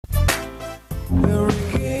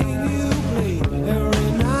Every game you play,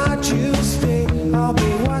 every night you stay, I'll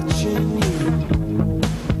be watching you.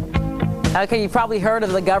 Okay, you've probably heard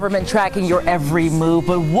of the government tracking your every move,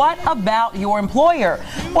 but what about your employer?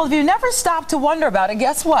 Well, if you never stop to wonder about it,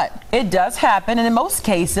 guess what? It does happen, and in most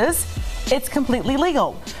cases, it's completely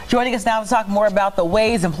legal. Joining us now to talk more about the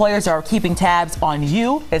ways employers are keeping tabs on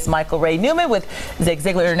you is Michael Ray Newman with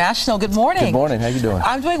ZIGLAR International. Good morning. Good morning. How you doing?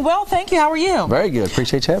 I'm doing well, thank you. How are you? Very good.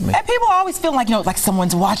 Appreciate you having me. And people always feel like, like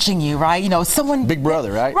someone's watching you, right? Someone... Big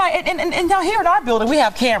brother, right? Right. And now here at our building, we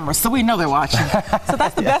have cameras, so we know they're watching. So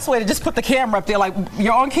that's the best way to just put the camera up there, like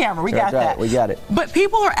you're on camera. We got that. We got it. But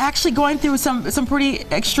people are actually going through some pretty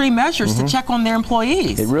extreme measures to check on their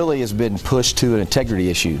employees. It really has been pushed to an integrity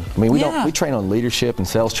issue. I mean, we train on leadership and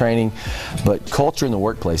sales training, but culture in the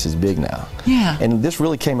workplace is big now. Yeah. And this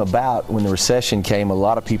really came about when the recession came. A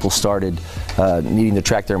lot of people started needing to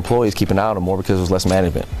track their employees, keep an eye on them more because there was less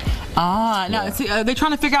management. Now, are they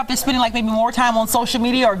trying to figure out if they're spending like maybe more time on social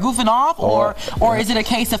media or goofing off, or is it a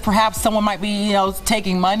case of perhaps someone might be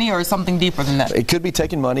taking money, or something deeper than that? It could be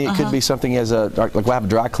taking money. It could be something like we have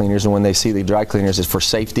dry cleaners, and when they see the dry cleaners, it's for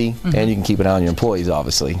safety, and you can keep an eye on your employees,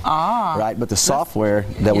 obviously. Right. But the software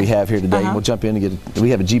that we have here today, and we'll jump in and we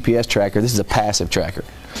have a GPS tracker. This is a passive tracker.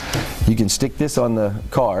 You can stick this on the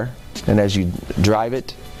car, and as you drive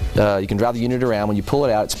it, you can drive the unit around. When you pull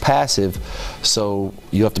it out, it's passive, so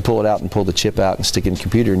you have to pull it out and pull the chip out and stick it in the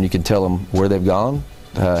computer, and you can tell them where they've gone,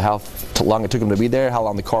 how long it took them to be there, how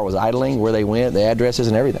long the car was idling, where they went, the addresses,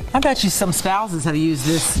 and everything. I bet you some spouses have used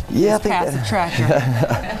this passive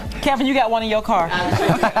tracker. Kevin, you got one in your car.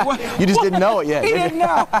 You just didn't know it yet. He didn't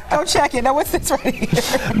know. Go check it. Now, what's this right here?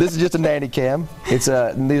 This is just a nanny cam. It's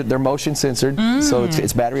they're motion censored, so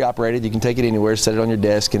it's battery operated. You can take it anywhere, set it on your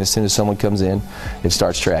desk, and as soon as someone comes in, it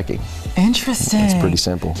starts tracking. Interesting. It's pretty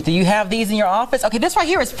simple. Do you have these in your office? Okay, this right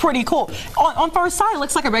here is pretty cool. On first sight, it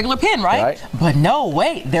looks like a regular pen, right? But no,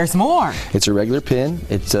 wait, there's more. It's a regular pen.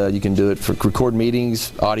 It's you can do it for record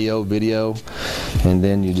meetings, audio, video, and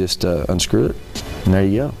then you just unscrew it, and there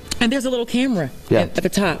you go. And there's a little camera at the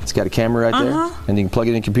top. It's got a camera right there, and you can plug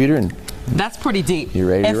it in your computer, and that's pretty deep. You're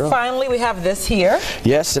ready to roll. And finally, we have this here.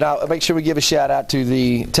 Yes, and I'll make sure we give a shout out to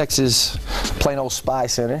the Texas Plain Old Spy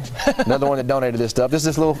Center. Another one that donated this stuff. This is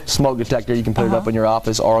this little smoke detector. You can put it up in your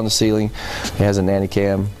office or on the ceiling. It has a nanny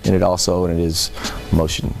cam in it also, and it is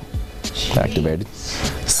motion activated.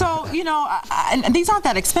 So, and these aren't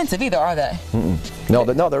that expensive either, are they? No,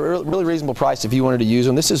 they're really reasonable price if you wanted to use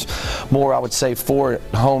them. This is more, I would say, for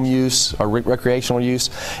home use or recreational use.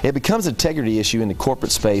 It becomes an integrity issue in the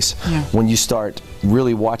corporate space when you start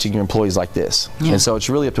really watching your employees like this. And so it's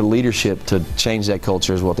really up to leadership to change that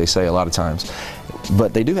culture, is what they say a lot of times.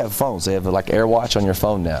 But they do have phones. They have like AirWatch on your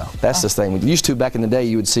phone now. That's the thing. We used to, back in the day,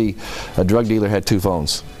 you would see a drug dealer had 2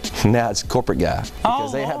 phones. Now it's a corporate guy,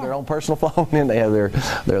 because they have their own personal phone and they have their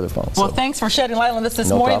other phones. Well, thanks for shedding light on this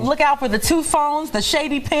morning. Problem. Look out for the 2 phones, the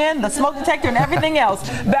shady pen, the smoke detector, and everything else.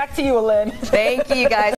 Back to you, Lynn. Thank you, guys.